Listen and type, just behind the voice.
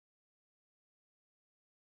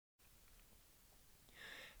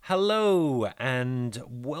Hello and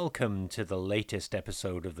welcome to the latest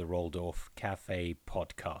episode of the ROLDORF CAFÉ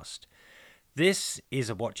podcast. This is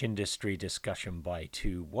a watch industry discussion by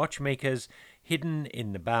two watchmakers hidden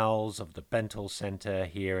in the bowels of the Bentall Centre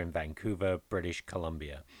here in Vancouver, British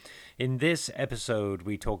Columbia. In this episode,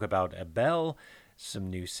 we talk about a bell, some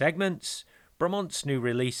new segments, Bremont's new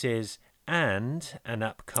releases, and an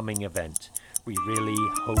upcoming event. We really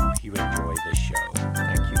hope you enjoy the show.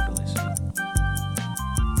 Thank you for listening.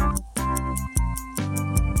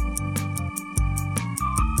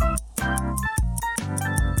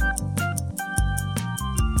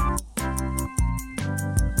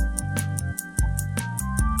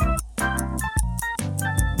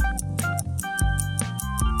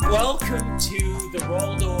 Welcome to the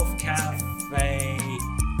ROLDORF CAFÉ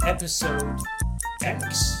episode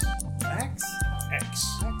X.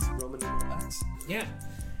 Roman numeral X. Yeah.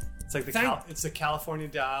 It's like it's the California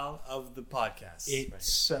dial of the podcast. It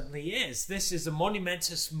certainly is. This is a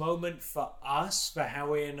monumentous moment for us, for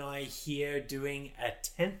Howie and I here doing a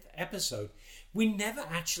 10th episode. We never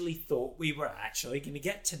actually thought we were actually going to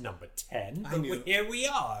get to number 10, but here we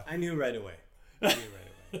are. I knew right away.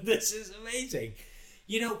 This is amazing.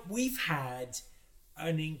 You know, we've had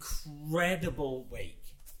an incredible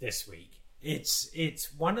week this week.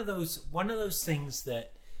 It's one of those things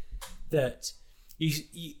that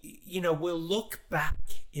you know, we'll look back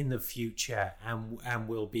in the future and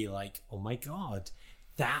we'll be like, oh my God,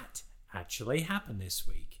 that actually happened this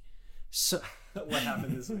week. So what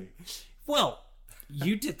happened this week? Well,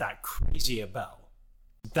 you did that crazy bell.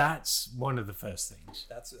 That's one of the first things.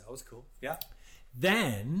 That was cool. Yeah.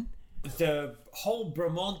 Then the whole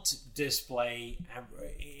Bremont display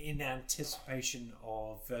in anticipation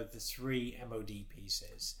of the three MOD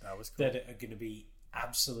pieces that was cool. that are going to be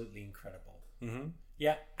absolutely incredible. Mm-hmm.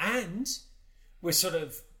 Yeah, and we're sort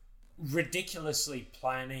of ridiculously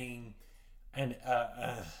planning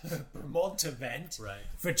a Bremont event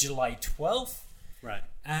for July 12th. Right.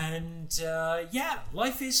 And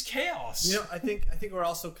life is chaos. You know, I think we're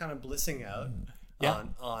also kind of blissing out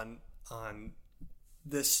on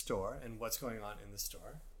this store and what's going on in the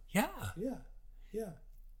store. Yeah.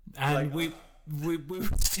 And like, we were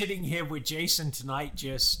sitting here with Jason tonight,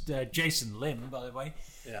 just Jason Lim, by the way.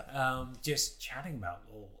 Yeah. Just chatting about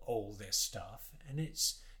all this stuff, and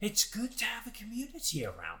it's good to have a community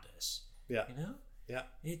around us. Yeah. You know. Yeah.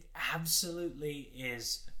 It absolutely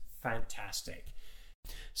is fantastic.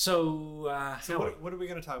 So what are we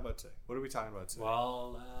going to talk about today? What are we talking about today?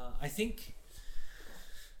 Well, I think.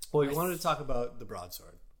 Well, we wanted to talk about the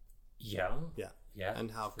broadsword. Yeah.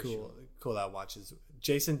 And how cool that watch is.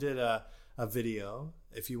 Jason did a video.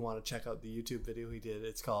 If you want to check out the YouTube video he did,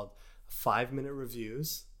 it's called 5-minute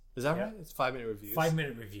reviews. Is that right? It's 5-minute reviews.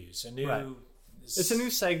 5-minute reviews. It's a new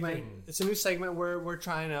segment. Thing. It's a new segment where we're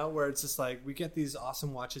trying out, where it's just like we get these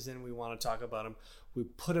awesome watches in, we want to talk about them. We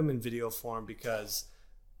put them in video form because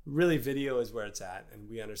really video is where it's at, and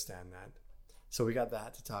we understand that. So we got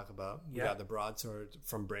that to talk about. We got the broadsword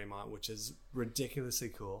from Bremont, which is ridiculously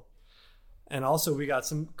cool. And also we got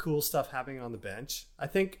some cool stuff happening on the bench. I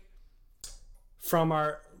think from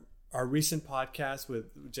our recent podcast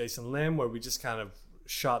with Jason Lim, where we just kind of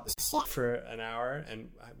shot this for an hour and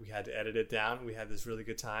we had to edit it down. We had this really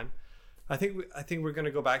good time. I think we're going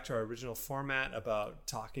to go back to our original format about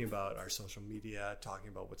talking about our social media, talking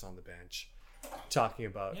about what's on the bench, talking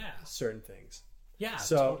about certain things. Yeah,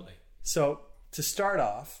 totally. So to start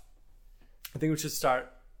off, I think we should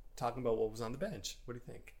start talking about what was on the bench. What do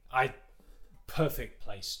you think? Perfect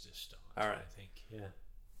place to start. All right. I think, yeah.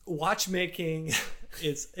 Watchmaking,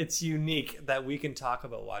 it's unique that we can talk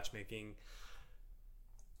about watchmaking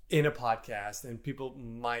in a podcast, and people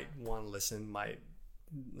might want to listen, might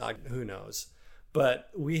not, who knows. But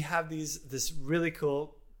we have this really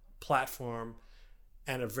cool platform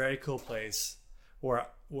and a very cool place where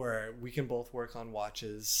we can both work on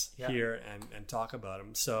watches here and talk about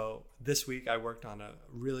them. So this week I worked on a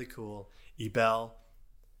really cool Ebel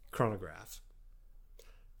chronograph.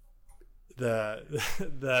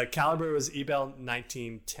 The caliber was Ebel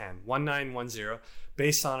 1910,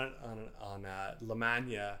 based on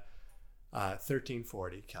Lemania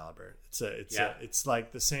 1340 caliber. It's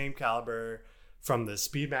like the same caliber from the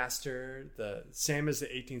Speedmaster, the same as the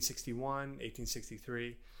 1861,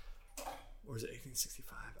 1863. Or is it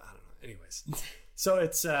 1865? I don't know. Anyways, so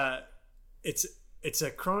it's a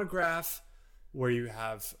chronograph where you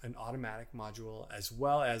have an automatic module as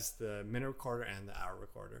well as the minute recorder and the hour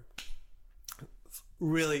recorder.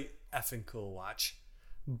 Really effing cool watch,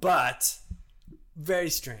 but very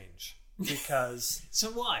strange. because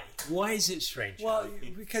So why is it strange? well,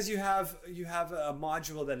 because you have a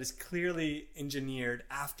module that is clearly engineered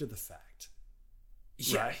after the fact.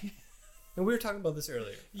 yeah. Right? And we were talking about this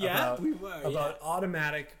earlier. Yeah, we were. About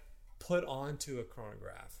automatic put onto a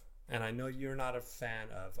chronograph. And I know you're not a fan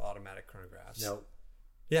of automatic chronographs. No,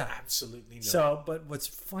 Yeah. absolutely not. So, but what's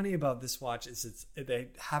funny about this watch is they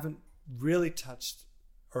haven't really touched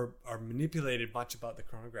or manipulated much about the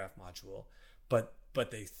chronograph module, but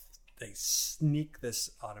they sneak this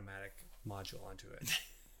automatic module onto it.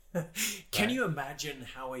 Can you imagine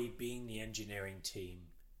Howie being the engineering team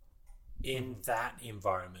in that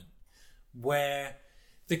environment where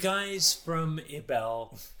the guys from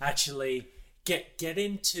Ibel actually get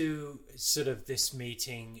into sort of this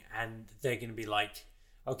meeting and they're going to be like,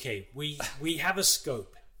 okay, we have a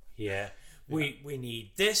scope here. We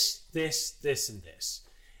need this, and this.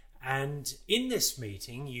 And in this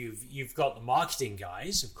meeting, you've got the marketing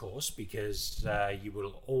guys, of course, because you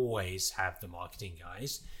will always have the marketing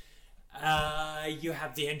guys. You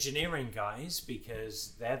have the engineering guys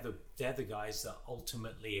because they're the guys that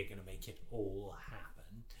ultimately are going to make it all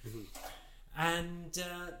happen. Mm-hmm. And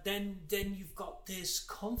then you've got this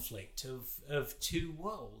conflict of two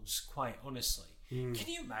worlds, quite honestly. Can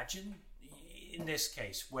you imagine in this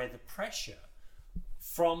case where the pressure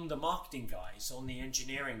from the marketing guys on the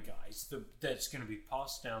engineering guys that's going to be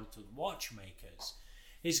passed down to the watchmakers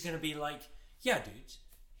is going to be like, yeah, dude,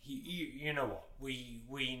 you know what? We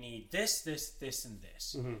need this, and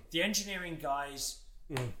this. Mm-hmm. The engineering guys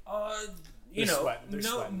are,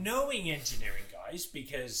 knowing engineering guys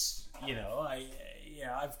because,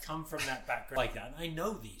 I've come from that background like that. And I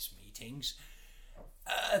know these meetings.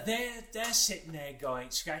 They're sitting there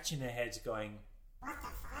scratching their heads going,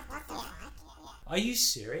 are you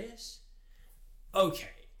serious? Okay,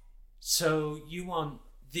 so you want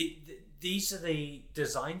these are the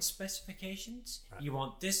design specifications. Right. You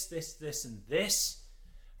want this, and this,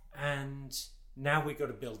 and now we've got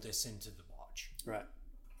to build this into the watch. Right.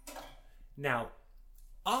 Now,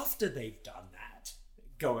 after they've done that,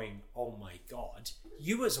 going, oh my God,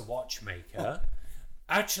 you as a watchmaker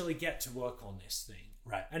actually get to work on this thing.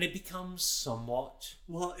 Right. And it becomes somewhat...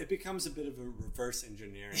 Well, it becomes a bit of a reverse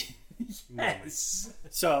engineering yes.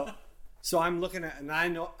 moment. So I'm looking at, and I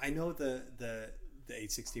know the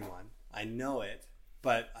 861. I know it,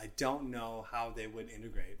 but I don't know how they would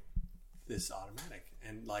integrate this automatic.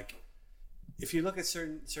 And like, if you look at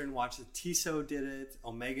certain watches, Tissot did it,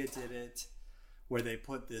 Omega did it, where they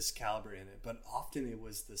put this caliber in it. But often it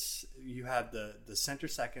was this, you had the center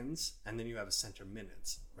seconds, and then you have a center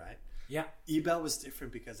minutes, right? Yeah. Ebel was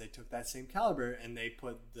different because they took that same caliber and they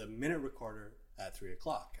put the minute recorder at 3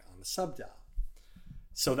 o'clock on the sub dial.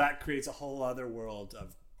 So that creates a whole other world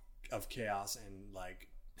of chaos and like,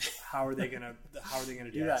 how are they gonna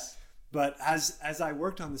do yes. that? But as I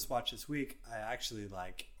worked on this watch this week, I actually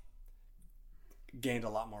like gained a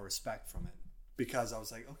lot more respect from it because I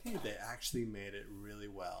was like, okay, they actually made it really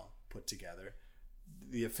well put together.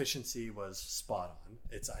 The efficiency was spot on.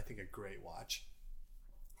 It's, I think, a great watch.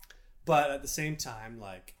 But at the same time,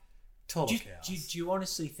 like, total chaos. Do you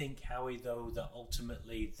honestly think, Howie, though, that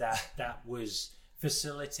ultimately that was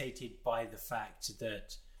facilitated by the fact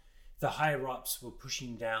that the higher-ups were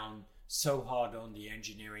pushing down so hard on the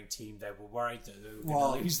engineering team, they were worried that they were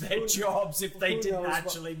going to lose their jobs if they didn't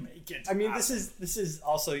actually make it. I mean, this is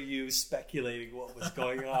also you speculating what was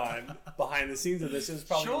going on behind the scenes of this. It was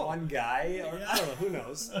probably one guy, or I don't know, who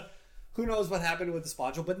knows? Who knows what happened with this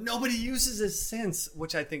module, but nobody uses it since,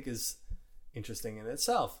 which I think is interesting in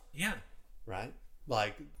itself. Yeah. Right?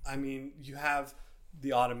 Like, I mean, you have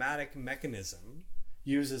the automatic mechanism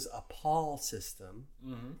uses a PAL system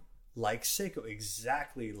like Seiko,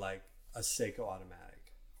 exactly like a Seiko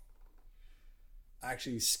automatic.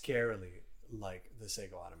 Actually, scarily like the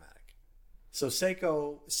Seiko automatic. So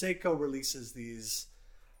Seiko releases these,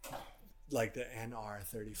 like the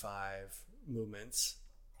NR35 movements,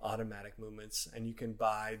 automatic movements, and you can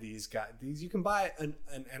buy these you can buy an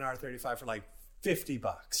NR35 for like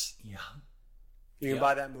 $50. Yeah. You can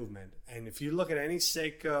buy that movement. And if you look at any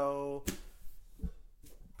Seiko,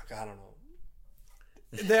 I don't know,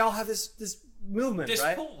 they all have this movement,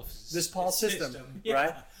 right? This PAL system,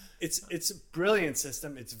 right? It's a brilliant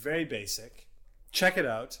system. It's very basic. Check it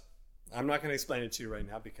out. I'm not going to explain it to you right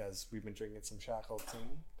now because we've been drinking some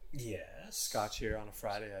Shackleton scotch here on a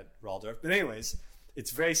Friday at ROLDORF. But anyways,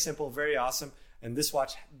 it's very simple, very awesome. And this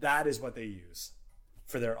watch, that is what they use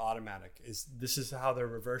for their automatic. This is how their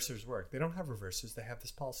reversers work. They don't have reversers. They have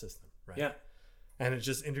this PAL system, right? Yeah. And it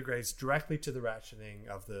just integrates directly to the ratcheting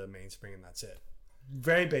of the mainspring, and that's it.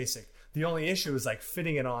 Very basic. The only issue is like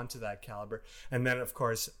fitting it onto that caliber. And then, of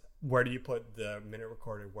course, where do you put the minute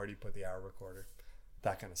recorder? Where do you put the hour recorder?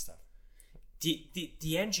 That kind of stuff.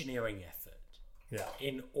 The engineering effort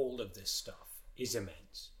in all of this stuff is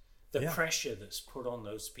immense. The pressure that's put on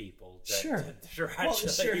those people that are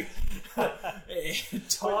actually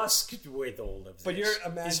tasked with all of this. But you're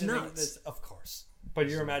imagining this, of course. But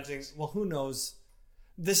you're imagining, well, who knows?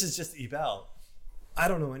 This is just eBell. I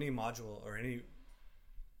don't know any module or any.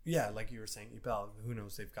 Yeah, like you were saying, eBell. Who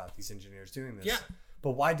knows? They've got these engineers doing this. Yeah.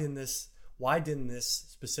 But why didn't this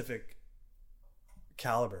specific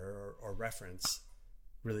caliber or reference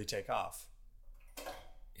really take off?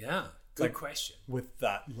 Yeah. Good question. With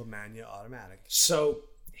that Lemania automatic. So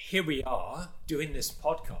here we are doing this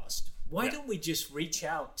podcast. Why don't we just reach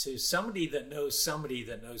out to somebody that knows somebody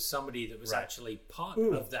that knows somebody that was actually part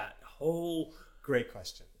of that whole... Great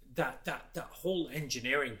question. That whole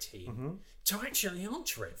engineering team to actually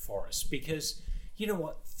answer it for us. Because, you know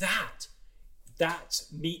what?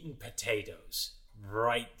 That's meat and potatoes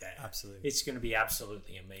right there. Absolutely. It's going to be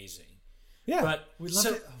absolutely amazing. Yeah. But we love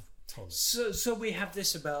it. Oh, totally. So we have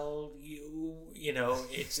this about you know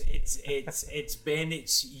it's been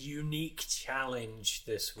its unique challenge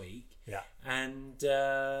this week. Yeah. And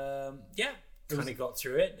kind of got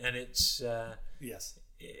through it, and it's yes,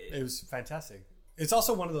 it was fantastic. It's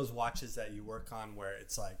also one of those watches that you work on where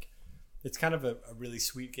it's like it's kind of a really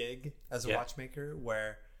sweet gig as a watchmaker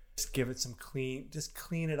where just give it some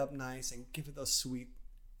clean it up nice and give it those sweet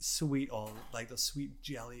oil, like those sweet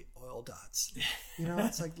jelly oil dots. You know,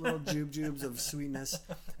 it's like little jubes of sweetness,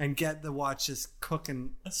 and get the watch just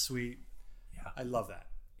cooking sweet. Yeah, I love that.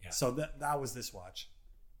 Yeah. So that was this watch.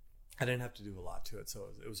 I didn't have to do a lot to it, so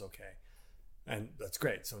it was okay, and that's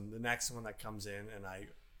great. So the next one that comes in, and I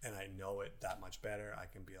know it that much better, I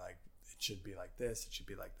can be like, it should be like this, it should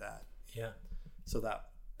be like that. Yeah. So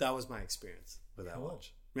that was my experience with that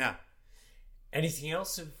watch. Yeah. Anything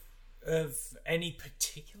else of any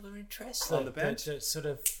particular interest on the bench that sort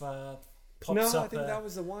of pops up? No, I think that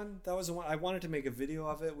was the one. I wanted to make a video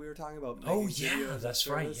of it. We were talking about that's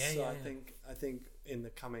right. Yeah, so I think in the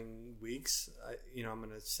coming weeks, I'm going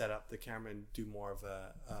to set up the camera and do more of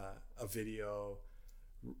a video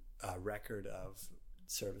record of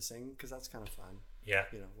servicing, because that's kind of fun. Yeah.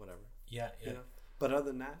 Whatever. Yeah. But other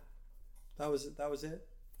than that, that was it,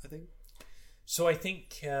 I think. So I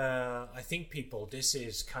think people, this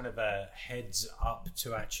is kind of a heads up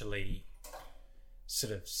to actually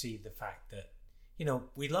sort of see the fact that,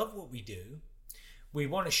 we love what we do. We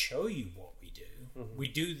want to show you what we do. Mm-hmm.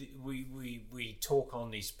 We talk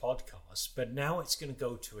on these podcasts, but now it's going to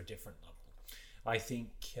go to a different level. I think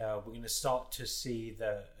we're going to start to see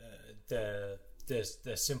the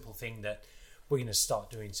simple thing that we're going to start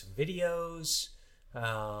doing some videos,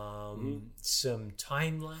 some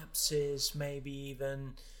time lapses, maybe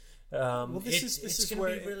even. This is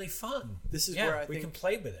going to be really fun. This is where I think we can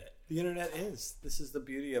play with it. The internet is. This is the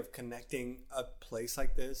beauty of connecting a place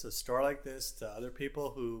like this, a store like this, to other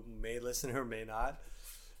people who may listen or may not.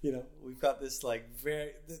 We've got this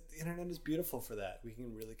the internet is beautiful for that. We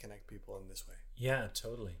can really connect people in this way. Yeah,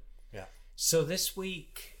 totally. Yeah. So this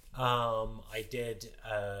week, I did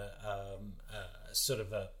sort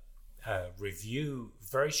of a review,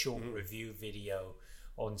 very short review video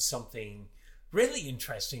on something really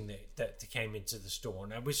interesting that came into the store,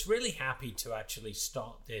 and I was really happy to actually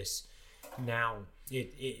start this now.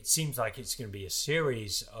 It seems like it's going to be a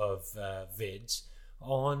series of vids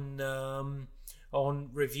on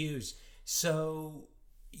reviews. So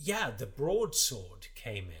the broadsword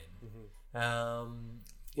came in,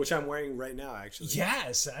 which I'm wearing right now, actually.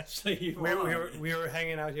 Yes, actually, we were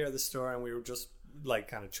hanging out here at the store, and we were just like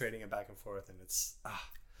kind of trading it back and forth, and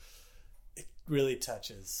it really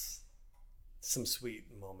touches some sweet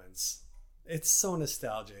moments. It's so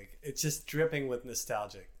nostalgic. It's just dripping with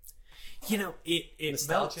nostalgic. It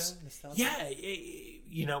nostalgia? Melts. Nostalgia? Yeah,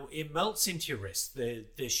 it melts into your wrist.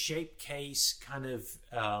 The shape case kind of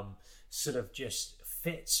sort of just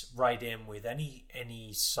fits right in with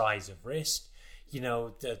any size of wrist.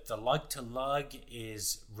 The lug to lug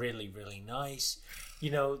is really, really nice.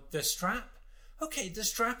 The strap. Okay, the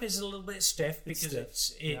strap is a little bit stiff because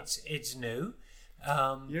it's new.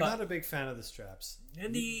 You're not a big fan of the straps.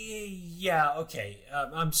 Okay.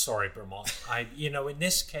 I'm sorry, Vermont. In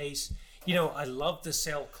this case, I love the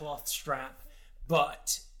sailcloth strap,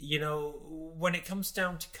 but when it comes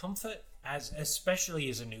down to comfort, especially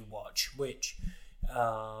as a new watch, which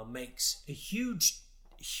makes a huge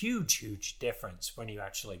difference when you're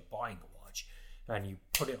actually buying a watch and you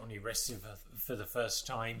put it on your wrist for the first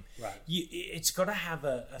time. Right. It's got to have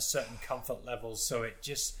a certain comfort level, so it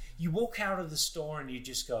just, you walk out of the store and you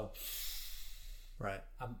just go, right.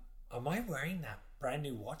 Am I wearing brand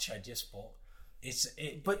new watch I just bought.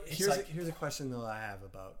 But here's a question though I have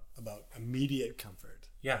about immediate comfort.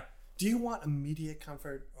 Yeah. Do you want immediate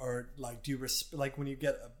comfort, or like do you like when you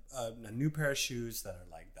get a new pair of shoes that are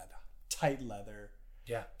like that tight leather?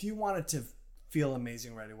 Yeah. Do you want it to feel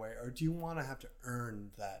amazing right away, or do you want to have to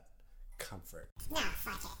earn that comfort? No,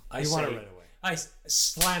 fuck it. I want it right away. I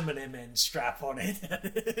slam an MN strap on it.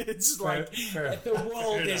 It's fair. The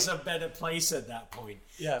world is a better place at that point.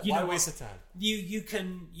 Yeah, why waste the time? You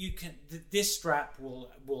can this strap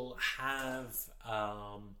will have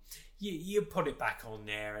you put it back on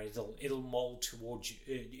there. It'll mold towards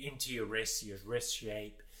into your wrist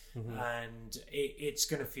shape, and it's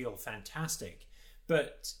going to feel fantastic.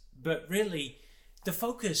 But really, the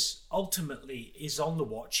focus ultimately is on the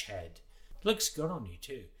watch head. Looks good on you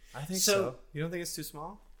too. I think so. You don't think it's too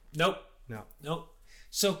small? Nope. No.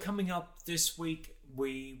 So coming up this week,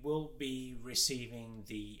 we will be receiving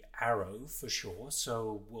the Arrow for sure.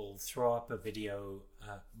 So we'll throw up a video.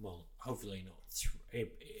 Well, hopefully not.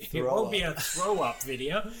 It won't be a throw-up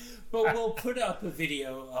video, but we'll put up a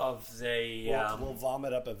video of the. We'll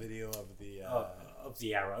vomit up a video of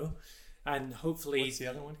the Arrow, and hopefully what's the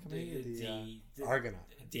other one coming? The Argonaut.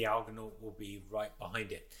 The Argonaut will be right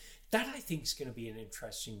behind it. That I think is going to be an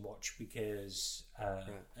interesting watch because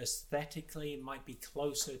aesthetically it might be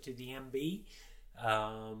closer to the MB,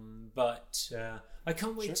 but I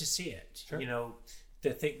can't wait to see it. Sure. You know,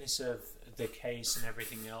 the thickness of the case and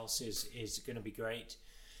everything else is going to be great.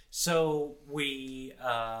 So we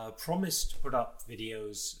promised to put up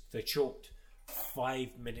videos, the short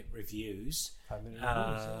 5-minute reviews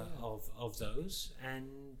of those,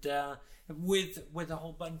 and with a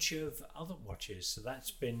whole bunch of other watches. So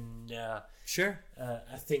that's been a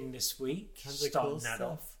thing this week. Starting that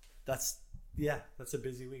off. That's a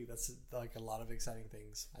busy week. That's like a lot of exciting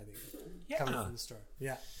things, I think, coming from the store.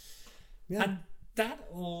 Yeah. And that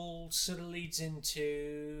all sort of leads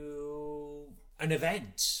into an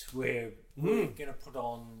event where we're going to put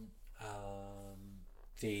on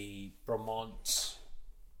the Bromont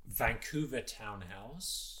Vancouver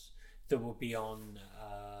Townhouse that will be on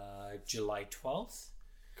July 12th.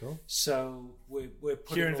 Cool. So we're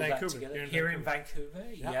putting all that together. Here in Vancouver.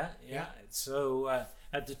 Yeah. So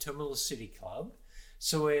at the Terminal City Club.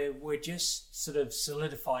 So we're just sort of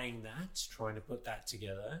solidifying that, trying to put that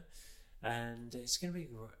together. And it's going to be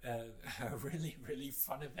a really, really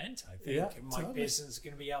fun event, I think. Yeah, Mike Pearson's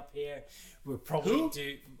going to be up here. We'll probably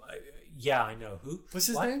do... yeah, I know. Who? What's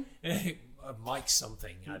his name? Mike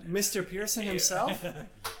something. Mr. Pearson himself?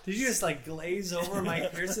 Did you just like glaze over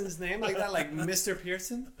Mike Pearson's name like that? Like Mr.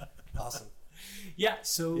 Pearson? Awesome. Yeah,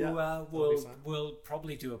 so we'll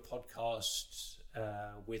probably do a podcast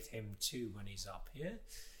with him too when he's up here.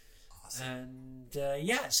 And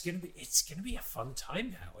it's gonna be a fun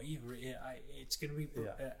time, Howie. It's gonna be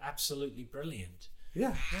absolutely brilliant.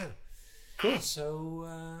 Yeah. Cool.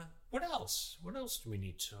 So what else? What else do we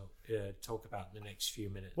need to talk about in the next few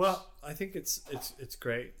minutes? Well, I think it's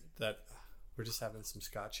great that we're just having some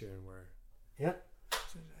scotch here, and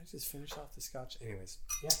I just finished off the scotch. Anyways,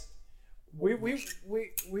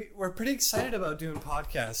 we're pretty excited about doing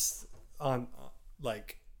podcasts on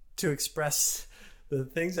like to express the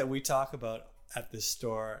things that we talk about at this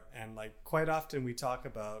store, and like quite often we talk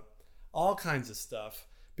about all kinds of stuff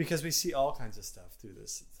because we see all kinds of stuff through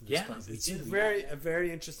this place. It's a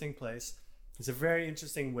very interesting place. It's a very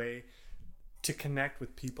interesting way to connect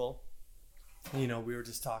with people. You know, we were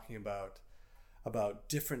just talking about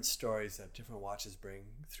different stories that different watches bring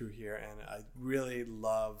through here, and I really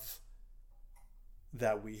love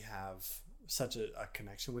that we have such a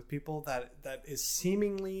connection with people that is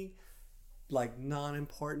seemingly like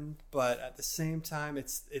non-important, but at the same time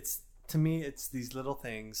it's to me it's these little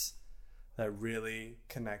things that really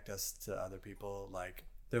connect us to other people. Like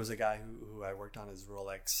there was a guy who I worked on his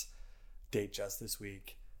Rolex Datejust this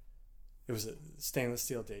week. It was a stainless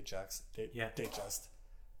steel Datejust,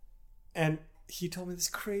 and he told me this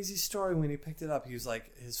crazy story when he picked it up. He was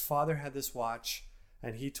like, his father had this watch,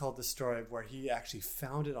 and he told the story of where he actually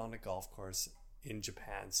found it on a golf course in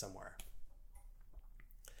Japan somewhere.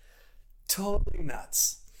 Totally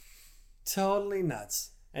nuts.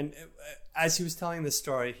 And as he was telling the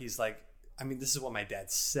story, he's like, I mean, this is what my dad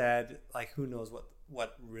said. Like, who knows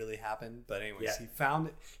what really happened? But anyways, he found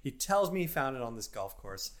it. He tells me he found it on this golf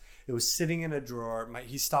course. It was sitting in a drawer.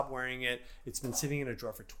 He stopped wearing it. It's been sitting in a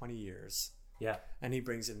drawer for 20 years. Yeah. And he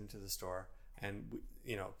brings it into the store and,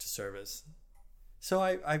 to service. So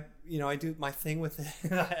I do my thing with it,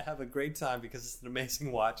 and I have a great time because it's an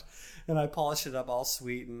amazing watch, and I polish it up all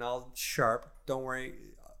sweet and all sharp. Don't worry,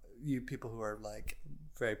 you people who are like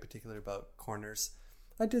very particular about corners.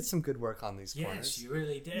 I did some good work on these corners. Yes, you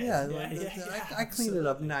really did. I cleaned it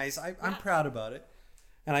up nice. I'm proud about it.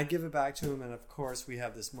 And I give it back to him, and of course we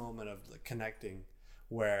have this moment of connecting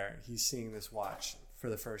where he's seeing this watch for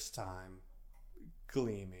the first time,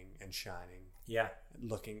 gleaming and shining. Yeah.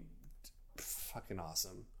 Looking fucking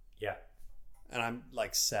awesome. Yeah. And I'm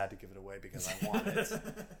like sad to give it away because I want it.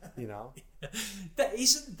 You know?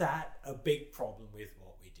 Isn't that a big problem with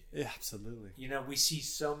what we do? Yeah, absolutely. You know, we see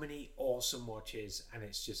so many awesome watches and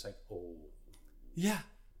it's just like, oh. Yeah.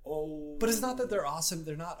 Oh. But it's not that they're awesome.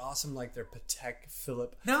 They're not awesome like their Patek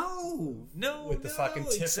Philippe. No. With the fucking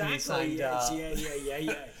Tiffany signed yes.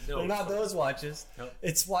 Yeah. No, they're not those watches. No.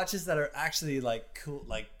 It's watches that are actually like cool,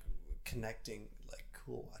 like connecting, like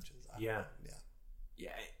cool watches.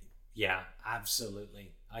 Yeah,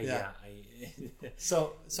 absolutely.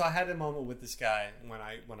 So I had a moment with this guy when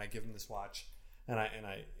I give him this watch, and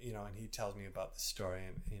I you know, and he tells me about the story,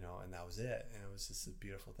 and you know, and that was it, and it was just a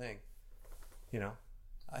beautiful thing. You know,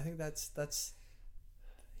 I think that's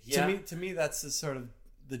to me that's the sort of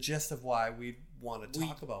the gist of why we want to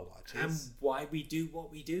talk about watches and why we do what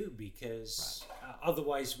we do, because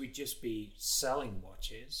otherwise we'd just be selling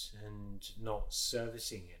watches and not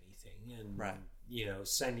servicing anything, and you know,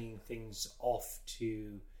 sending things off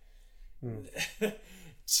to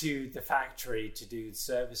to the factory to do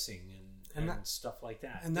servicing and stuff like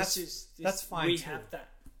that. And that's fine. We too. have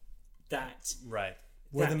that right.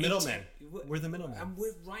 We're the middlemen. We're the middlemen, and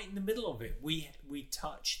we're right in the middle of it. We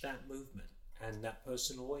touch that movement, and that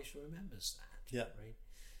person always remembers that. Yeah. Right.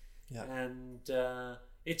 Yeah. And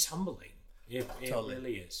it's humbling. It Totally.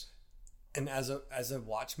 really is. And as a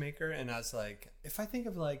watchmaker, and as like, if I think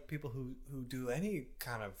of like people who do any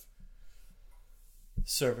kind of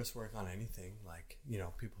service work on anything, like, you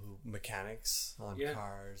know, people who mechanics on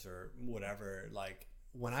cars or whatever, like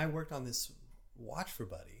when I worked on this watch for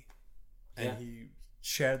Buddy and he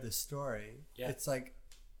shared this story, it's like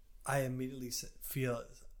I immediately feel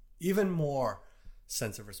even more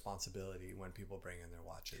sense of responsibility when people bring in their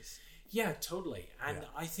watches. Yeah, totally. And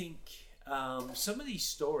I think some of these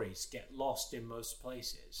stories get lost in most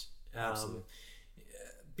places. Absolutely.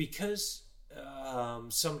 Because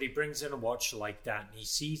somebody brings in a watch like that and he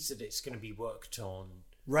sees that it's going to be worked on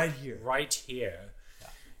right here.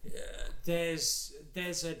 There's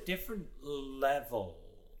a different level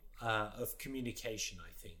of communication,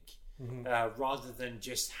 I think, rather than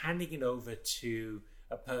just handing it over to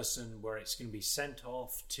a person where it's going to be sent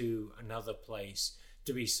off to another place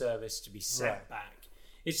to be serviced, to be sent back.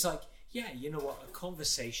 It's like, you know what, a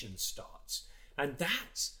conversation starts, and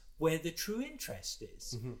that's where the true interest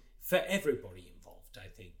is for everybody involved, I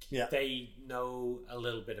think. They know a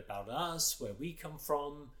little bit about us, where we come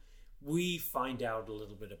from. We find out a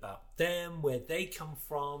little bit about them, where they come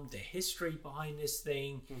from, the history behind this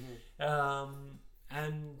thing.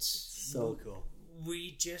 And so cool.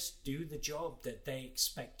 We just do the job that they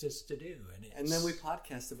expect us to do. And then we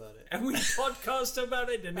podcast about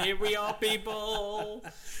it. And here we are, people.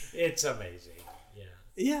 It's amazing.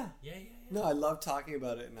 Yeah. No, I love talking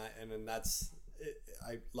about it, and that's it.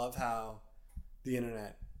 I love how the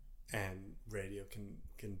internet and radio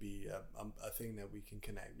can be a thing that we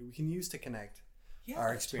can use to connect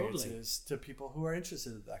our experiences to people who are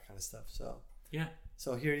interested in that kind of stuff.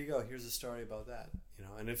 So here you go. Here's a story about that. You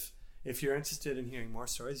know, and if you're interested in hearing more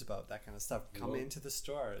stories about that kind of stuff, come into the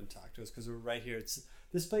store and talk to us, because we're right here.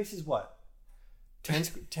 This place is what,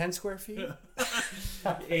 10 square feet?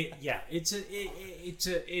 It's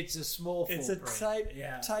a small footprint. It's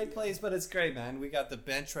a tight place, but it's great, man. We got the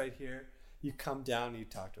bench right here. You come down, you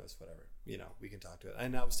talk to us, whatever. You know, we can talk to it.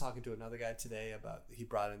 And I was talking to another guy today about, he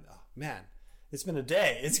brought in, it's been a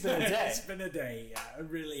day. It's been a day. Yeah, it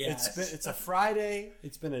really has. It's a Friday.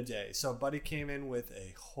 It's been a day. So Buddy came in with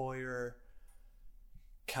a Heuer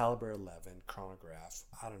Caliber 11 chronograph.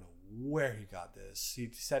 I don't know where he got this. He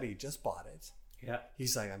said he just bought it. Yeah.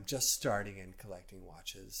 He's like, I'm just starting in collecting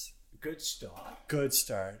watches. Good start.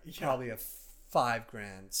 Yeah. Probably a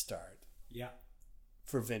 $5,000 start. Yeah.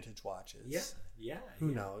 For vintage watches. Yeah.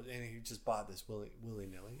 Who knows? And he just bought this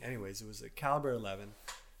willy-nilly. Anyways, it was a Caliber 11.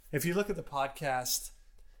 If you look at the podcast,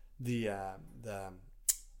 the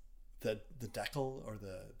decal or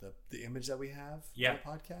the image that we have on the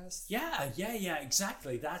podcast. Yeah,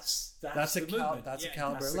 exactly. That's a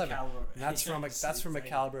Caliber 11. That's from a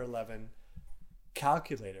Caliber 11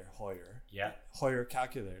 calculator, Heuer. Yeah. Heuer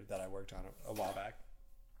calculator that I worked on a while back.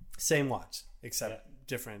 Same watch, except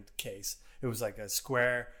different case. It was like a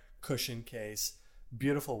square cushion case,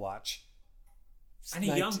 beautiful watch. And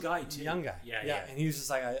a young guy too. Yeah. And he was just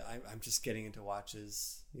like, I'm just getting into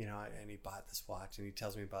watches, you know, and he bought this watch and he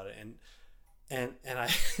tells me about it.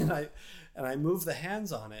 I and I moved the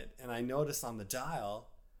hands on it, and I noticed on the dial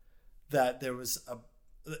that it was a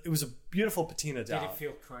beautiful patina dial. Did it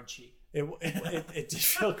feel crunchy? It did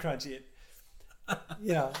feel crunchy.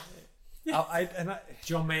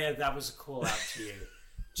 John Mayer, that was a call out to you.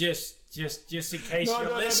 Just in case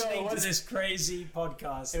you're listening to this crazy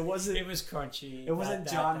podcast. It was crunchy. It wasn't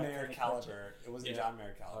John Mayer caliber. It wasn't John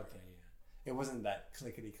Mayer caliber. Okay, yeah. It wasn't that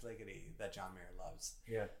clickety that John Mayer loves.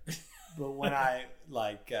 Yeah. But when I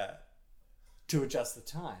to adjust the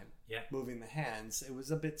time, moving the hands, it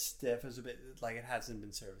was a bit stiff. It was a bit like it hasn't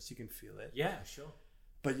been serviced. You can feel it. Yeah, sure.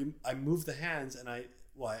 But I moved the hands, and I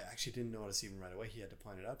actually didn't notice even right away. He had to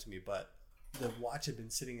point it out to me. But the watch had been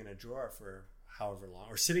sitting in a drawer for however long,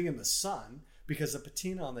 or sitting in the sun, because the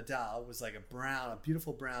patina on the dial was like a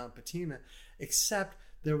beautiful brown patina, except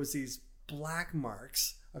there was these black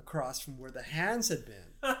marks across from where the hands had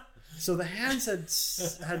been. So the hands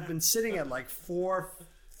had been sitting at like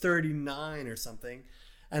 439 or something,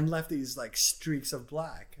 and left these like streaks of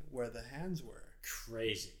black where the hands were.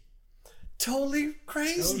 Crazy. Totally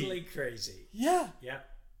crazy. Totally crazy. Yeah. Yeah.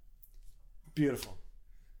 Beautiful.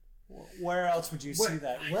 Where else would you see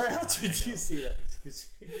that? Where else would you see that?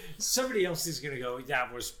 Somebody else is going to go,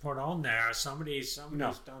 that was put on there. Somebody's done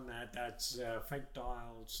that. That's fake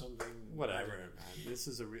dial, something. Whatever, man. This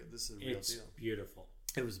is a real deal. It's beautiful.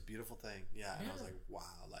 It was a beautiful thing. Yeah. And I was like,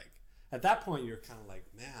 wow. Like, at that point, you're kind of like,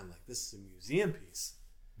 man, like, this is a museum piece.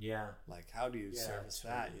 Yeah. Like, how do you service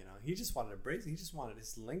that? You know, he just wanted a brace. He just wanted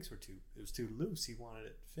his links it was too loose. He wanted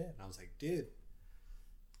it to fit. And I was like, dude,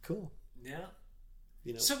 cool. Yeah.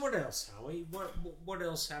 You know. So what else, Howie? What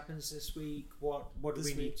else happens this week? What do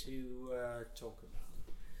we need to talk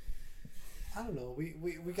about? I don't know.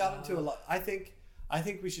 We got into a lot. I think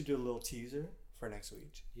we should do a little teaser for next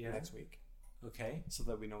week. Yeah. Next week. Okay. So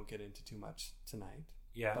that we don't get into too much tonight.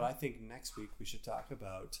 Yeah. But I think next week we should talk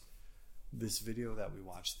about this video that we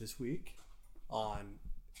watched this week on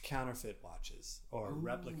counterfeit watches or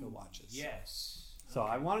replica watches. Yes. So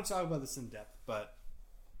I want to talk about this in depth, but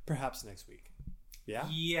perhaps next week. Yeah?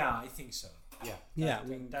 Yeah, I think so. Yeah. Yeah,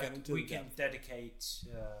 we can dedicate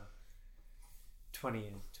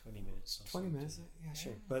 20 minutes or 20 minutes? Yeah,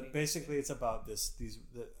 sure. But basically it's about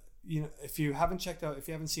if you haven't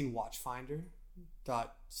seen Watchfinder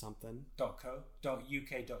something .co.uk.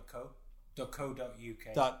 There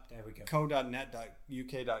we go.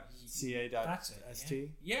 co.net.uk.ca.st. That's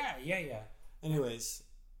it. Yeah. Anyways,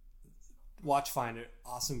 Watchfinder,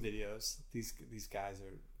 awesome videos. These guys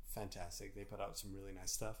are fantastic. They put out some really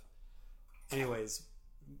nice stuff. Anyways,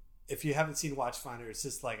 if you haven't seen Watchfinder, it's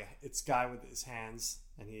just like it's guy with his hands,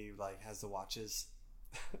 and he like has the watches.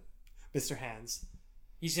 Mr. Hands.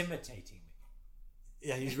 He's imitating me.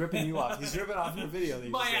 Yeah, he's ripping you off. He's ripping off your video.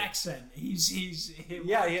 My accent. He's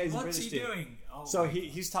what's he doing? Oh, so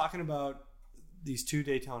he's talking about these two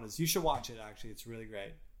Daytonas. You should watch it. Actually, it's really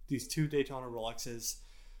great. These two Daytona Rolexes,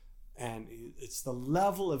 and it's the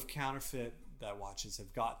level of counterfeit that watches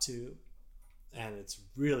have got to, and it's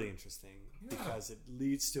really interesting because it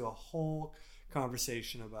leads to a whole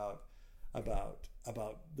conversation about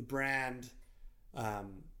the brand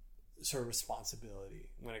sort of responsibility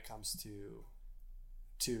when it comes to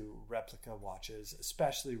replica watches,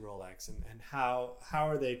 especially Rolex, and how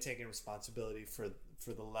are they taking responsibility for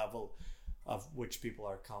the level of which people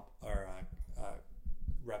are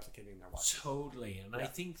replicating their watches. Totally, and I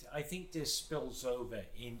think this spills over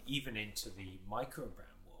even into the micro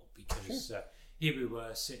brand world, because here we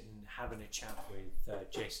were sitting having a chat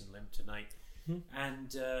with Jason Lim tonight,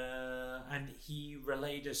 and he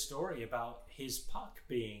relayed a story about his puck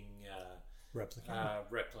being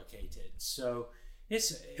replicated. So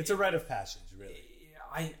it's a rite of passage, really.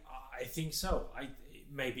 I think so.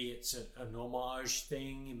 Maybe it's an homage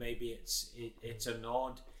thing. Maybe it's a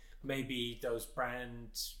nod. Maybe those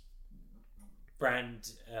brand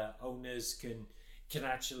owners can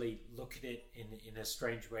actually look at it in a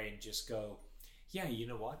strange way and just go, yeah, you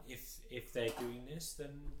know what? If they're doing this,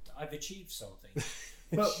 then I've achieved something.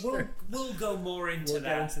 But we'll go more into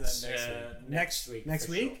that next week. Next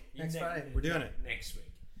week? Sure. Next Friday. We're doing it next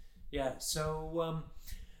week. Yeah. So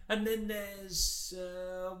and then there's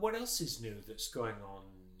what else is new that's going on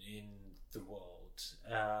in the world?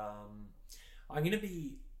 I'm gonna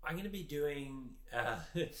be doing a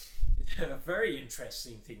very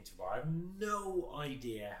interesting thing tomorrow. I have no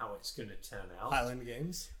idea how it's going to turn out. Highland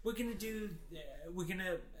Games. We're gonna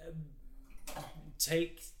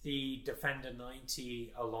take the Defender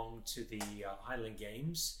 90 along to the Highland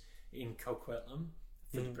Games in Coquitlam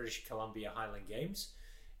for the British Columbia Highland Games.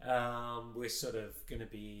 We're sort of going to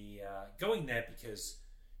be going there because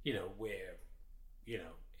we're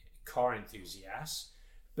car enthusiasts,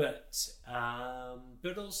 but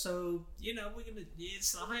also, you know,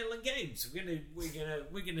 it's the Highland Games.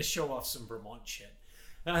 We're gonna show off some Vermont shit.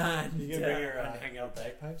 And you gonna bring your hang out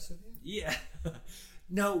bagpipes with you? Yeah.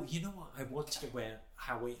 No, you know what? I wanted to wear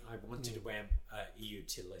a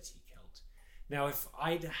utility kilt. Now, if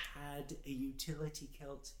I'd had a utility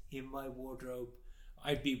kilt in my wardrobe,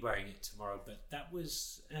 I'd be wearing it tomorrow. But that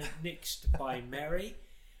was nixed by Mary,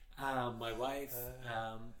 my wife,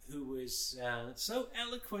 who was so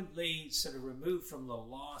eloquently sort of removed from the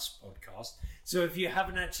last podcast. So if you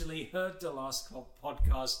haven't actually heard the last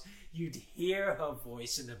podcast, you'd hear her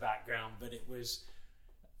voice in the background, but it was...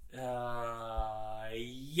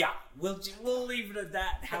 yeah, we'll leave it at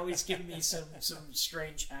that. Howie's giving me some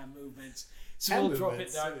strange hand movements, so we'll drop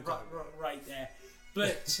it down right there.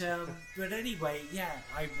 But anyway, yeah,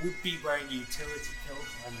 I would be wearing a utility kilt.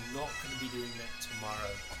 I'm not going to be doing that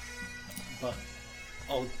tomorrow, but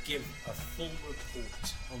I'll give a full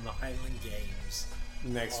report on the Highland Games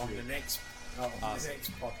next week. The next podcast.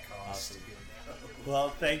 Awesome. Well,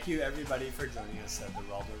 thank you everybody for joining us at the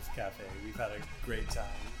ROLDORF Cafe. We've had a great time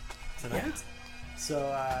tonight. Yeah. So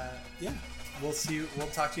yeah, we'll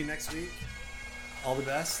talk to you next week. All the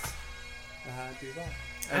best. Do well.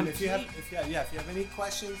 And if you have any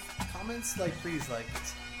questions, comments, please,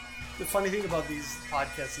 the funny thing about these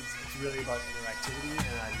podcasts, it's really about interactivity,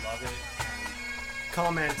 and I love it. And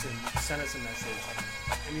comment and send us a message and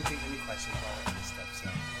any questions, all that kind of stuff. So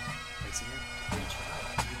thanks again. Reach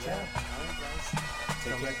out. All right, guys.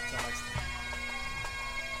 Till next time.